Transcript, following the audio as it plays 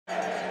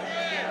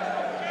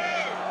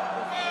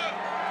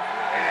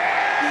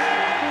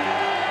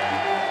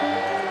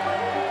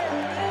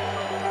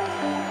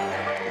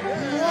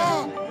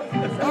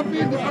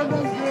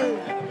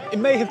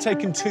may have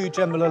taken 2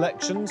 general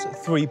elections,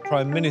 3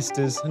 prime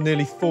ministers, and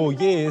nearly 4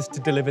 years to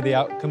deliver the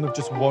outcome of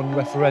just 1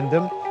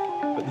 referendum,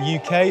 but the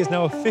UK is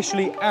now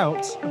officially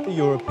out of the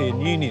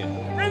European Union.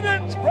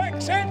 Britain's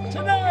Brexit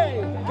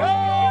today!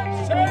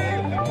 God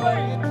save the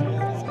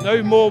Queen!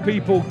 No more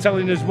people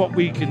telling us what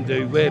we can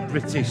do. We're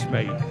British,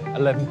 mate.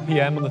 11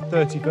 p.m. on the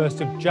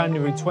 31st of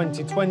January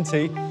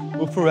 2020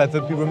 will forever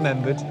be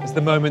remembered as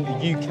the moment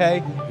the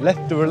UK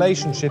left the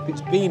relationship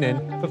it's been in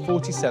for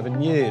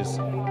 47 years.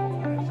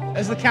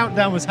 As the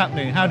countdown was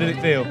happening, how did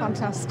it feel?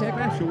 Fantastic.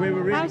 So we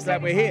were really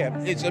glad we're here.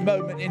 It's a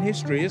moment in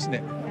history, isn't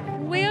it?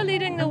 We are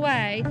leading the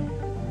way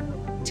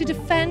to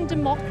defend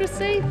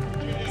democracy.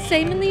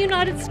 Same in the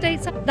United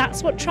States.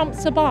 That's what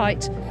Trump's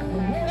about.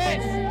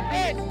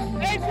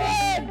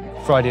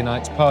 Friday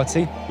night's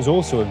party was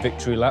also a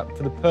victory lap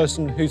for the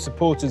person who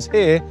supporters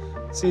here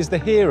see as the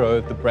hero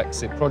of the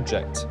Brexit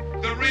project.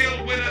 The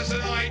real winner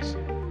tonight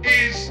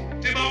is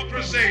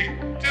democracy.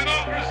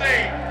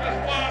 Democracy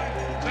has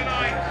won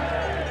tonight.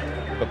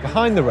 But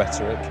behind the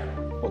rhetoric,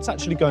 what's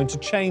actually going to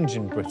change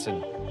in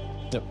Britain?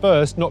 At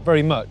first, not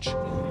very much.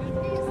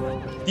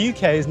 The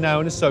UK is now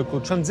in a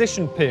so-called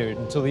transition period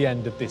until the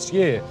end of this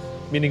year,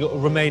 meaning it will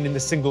remain in the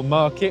single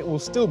market, will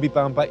still be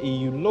bound by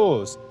EU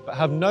laws, but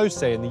have no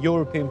say in the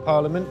European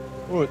Parliament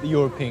or at the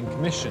European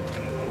Commission.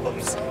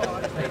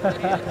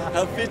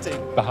 How fitting.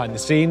 Behind the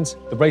scenes,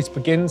 the race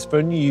begins for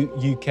a new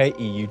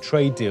UK-EU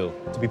trade deal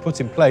to be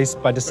put in place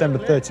by December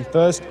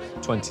 31st,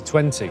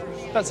 2020.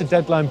 That's a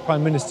deadline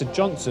Prime Minister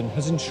Johnson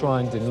has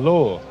enshrined in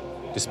law,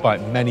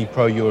 despite many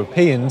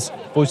pro-Europeans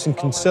voicing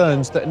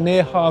concerns that a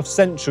near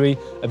half-century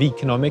of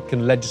economic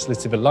and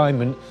legislative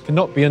alignment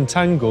cannot be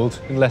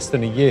untangled in less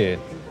than a year.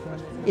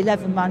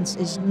 11 months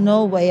is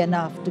no way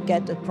enough to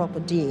get a proper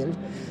deal.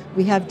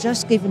 We have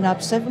just given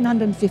up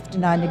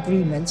 759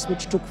 agreements,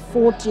 which took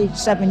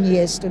 47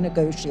 years to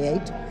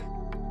negotiate.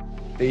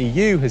 The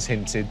EU has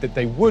hinted that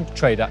they would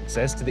trade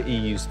access to the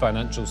EU's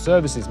financial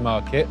services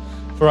market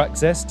for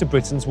access to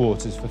Britain's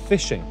waters for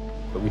fishing.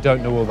 But we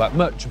don't know all that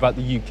much about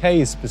the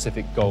UK's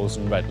specific goals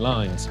and red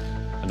lines,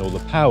 and all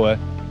the power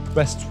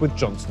rests with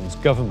Johnson's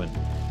government.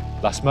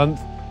 Last month,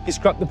 he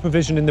scrapped the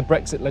provision in the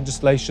Brexit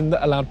legislation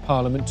that allowed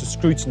Parliament to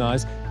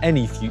scrutinise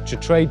any future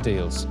trade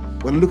deals.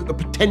 When I look at the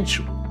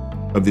potential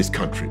of this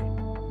country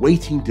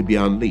waiting to be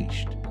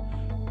unleashed,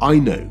 I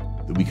know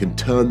that we can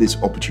turn this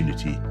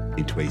opportunity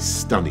into a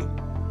stunning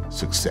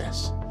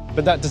success.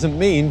 But that doesn't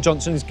mean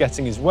Johnson is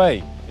getting his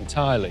way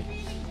entirely.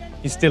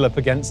 He's still up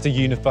against a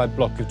unified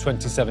bloc of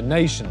 27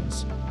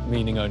 nations,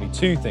 meaning only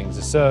 2 things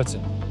are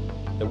certain.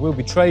 There will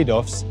be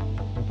trade-offs,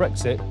 and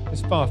Brexit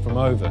is far from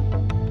over.